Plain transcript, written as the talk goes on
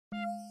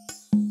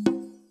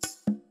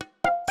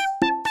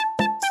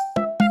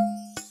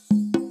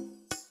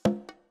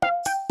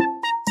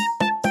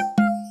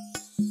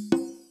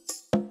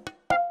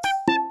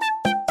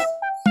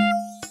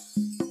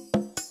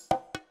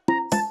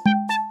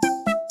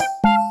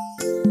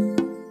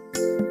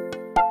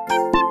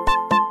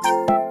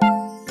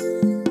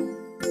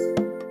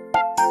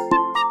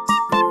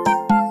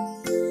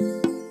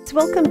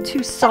welcome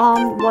to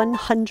Psalm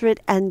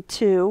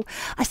 102.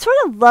 I sort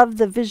of love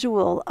the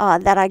visual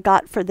that I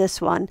got for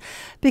this one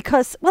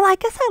because, well, I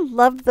guess I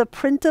love the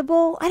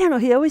printable. I don't know,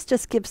 he always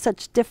just gives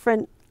such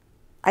different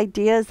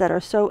ideas that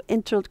are so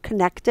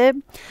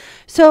interconnected.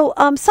 So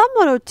Psalm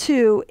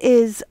 102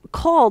 is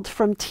called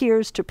From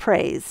Tears to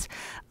Praise,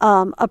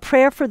 a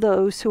prayer for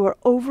those who are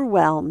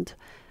overwhelmed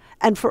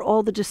and for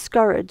all the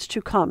discouraged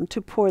who come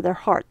to pour their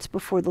hearts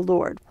before the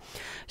Lord.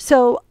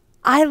 So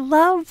I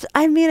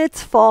mean,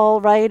 it's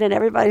fall, right? And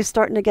everybody's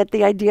starting to get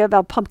the idea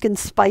about pumpkin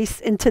spice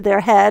into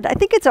their head. I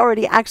think it's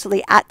already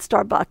actually at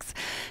Starbucks.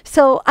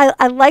 So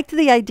I liked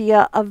the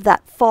idea of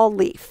that fall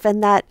leaf,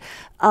 and that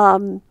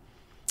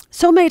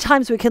so many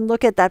times we can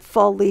look at that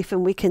fall leaf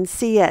and we can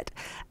see it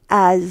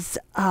as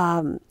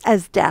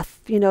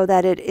death, you know,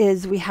 that it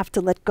is, we have to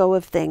let go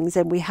of things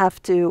and we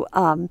have to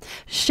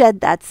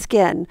shed that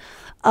skin.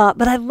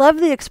 But I love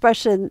the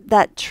expression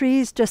that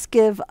trees just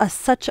give us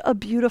such a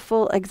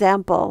beautiful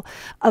example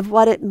of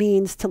what it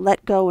means to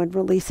let go and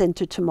release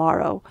into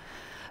tomorrow.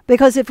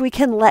 Because if we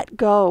can let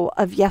go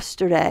of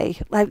yesterday,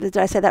 did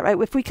I say that right?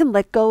 If we can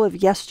let go of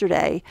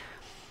yesterday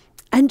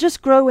and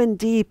just grow in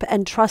deep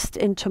and trust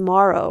in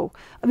tomorrow.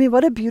 I mean,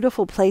 what a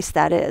beautiful place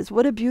that is.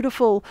 What a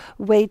beautiful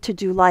way to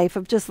do life,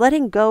 of just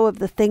letting go of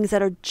the things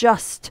that are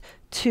just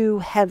too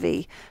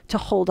heavy to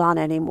hold on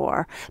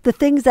anymore. The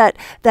things that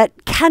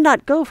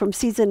cannot go from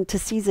season to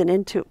season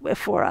into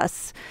for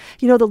us.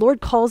 You know, the Lord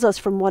calls us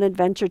from one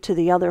adventure to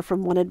the other,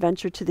 from one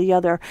adventure to the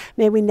other.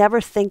 May we never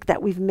think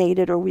that we've made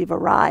it or we've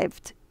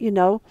arrived, you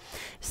know?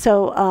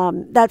 So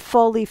that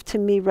fall leaf to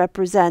me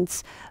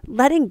represents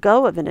letting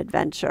go of an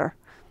adventure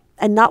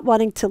and not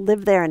wanting to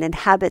live there and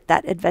inhabit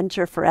that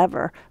adventure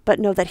forever, but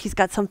know that he's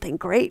got something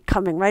great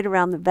coming right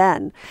around the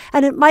bend.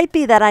 And it might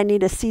be that I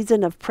need a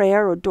season of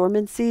prayer or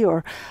dormancy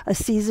or a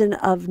season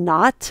of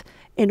not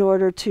in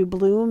order to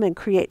bloom and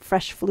create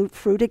fresh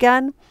fruit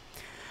again.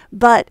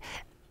 But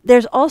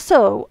there's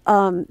also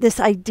this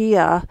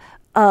idea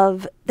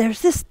of,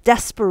 there's this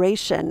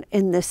desperation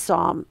in this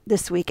psalm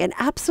this week, an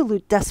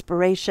absolute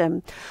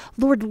desperation.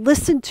 Lord,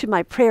 listen to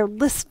my prayer,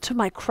 listen to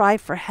my cry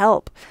for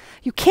help.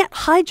 You can't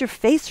hide your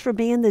face from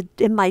me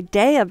in my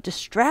day of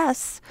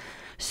distress.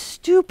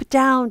 Stoop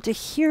down to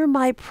hear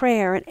my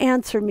prayer and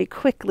answer me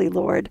quickly,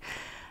 Lord.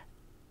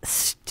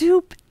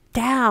 Stoop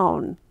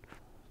down.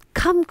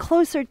 Come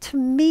closer to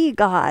me,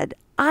 God.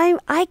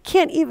 I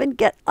can't even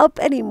get up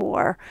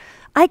anymore.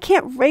 I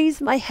can't raise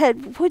my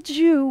head. Would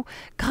you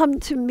come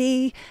to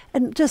me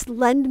and just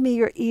lend me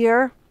your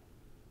ear?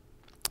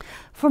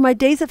 For my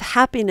days of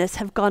happiness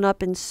have gone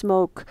up in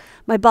smoke.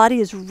 My body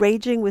is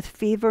raging with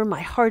fever.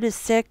 My heart is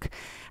sick,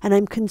 and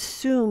I'm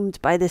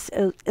consumed by this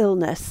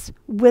illness,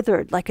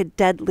 withered like a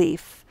dead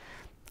leaf.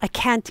 I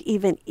can't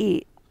even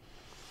eat.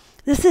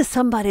 This is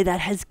somebody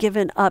that has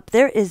given up.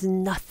 There is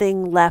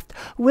nothing left.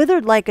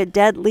 Withered like a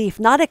dead leaf,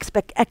 not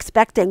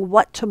expecting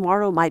what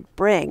tomorrow might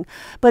bring,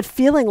 but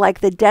feeling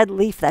like the dead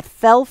leaf that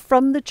fell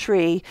from the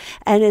tree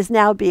and is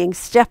now being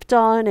stepped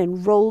on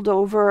and rolled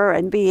over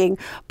and being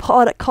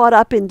caught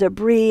up in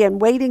debris and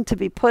waiting to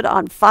be put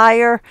on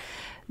fire.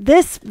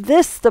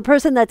 The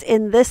person that's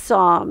in this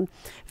psalm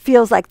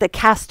feels like the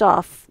cast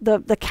off,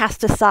 the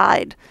cast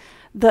aside,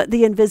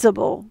 the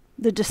invisible,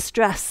 the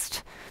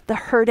distressed, the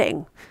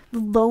hurting, the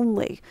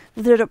lonely,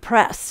 the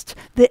depressed,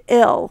 the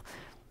ill.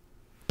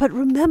 But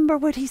remember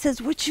what he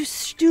says, would you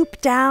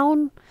stoop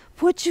down?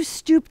 Would you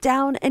stoop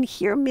down and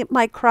hear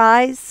my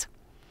cries?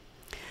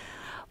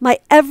 My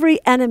every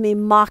enemy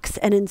mocks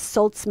and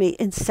insults me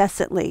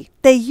incessantly.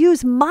 They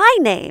use my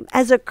name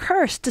as a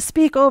curse to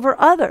speak over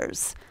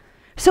others.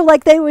 So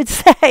like they would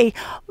say,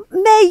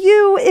 may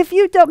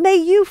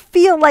you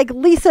feel like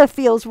Lisa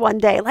feels one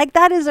day. Like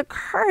that is a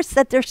curse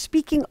that they're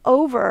speaking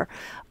over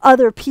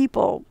other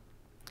people.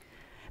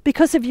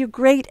 Because of your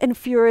great and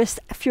furious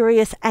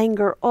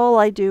anger, all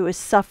I do is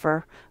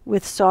suffer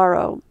with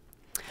sorrow.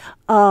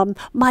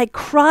 My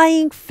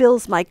crying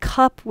fills my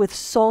cup with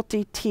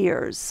salty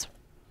tears.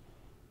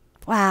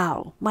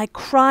 Wow, my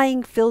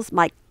crying fills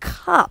my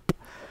cup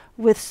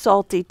with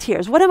salty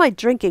tears. What am I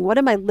drinking? What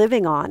am I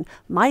living on?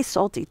 My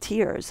salty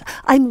tears.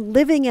 I'm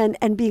living in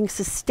and being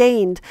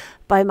sustained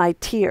by my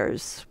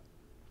tears.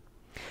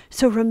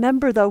 So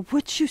remember though,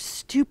 would you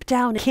stoop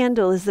down? A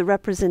candle is the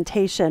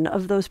representation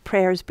of those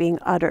prayers being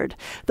uttered,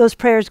 those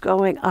prayers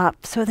going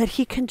up, so that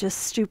he can just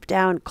stoop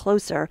down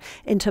closer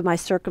into my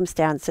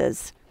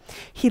circumstances.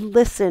 He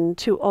listened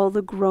to all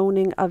the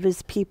groaning of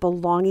his people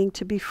longing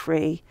to be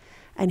free,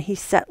 and he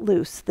set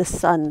loose the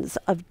sons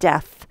of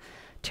death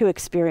to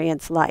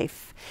experience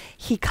life.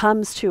 He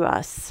comes to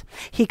us.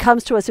 He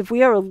comes to us if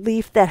we are a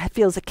leaf that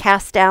feels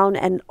cast down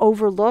and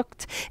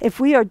overlooked, if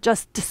we are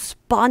just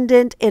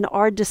despondent in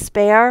our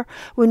despair,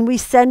 when we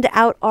send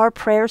out our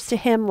prayers to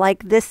him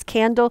like this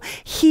candle,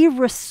 he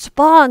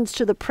responds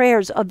to the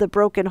prayers of the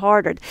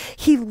brokenhearted.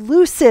 He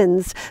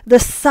loosens the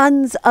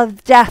sons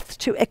of death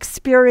to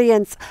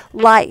experience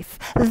life.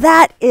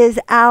 That is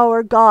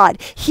our God.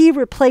 He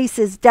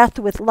replaces death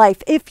with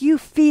life. If you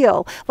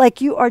feel like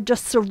you are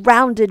just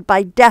surrounded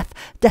by death,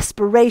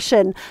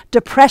 desperation,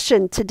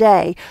 depression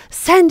today,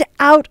 send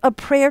out a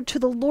prayer to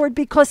the Lord,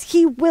 because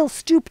he will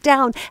stoop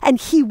down and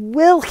he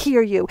will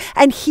hear you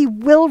and he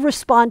will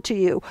respond to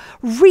you.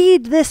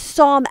 Read this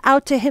psalm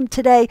out to him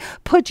today.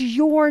 Put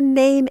your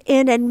name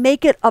in and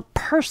make it a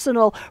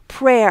personal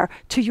prayer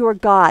to your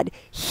God.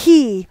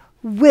 He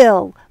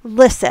will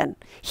listen.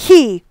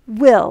 He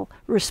will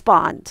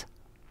respond.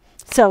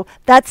 So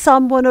that's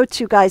Psalm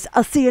 102, guys.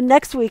 I'll see you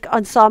next week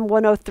on Psalm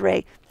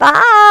 103.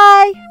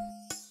 Bye.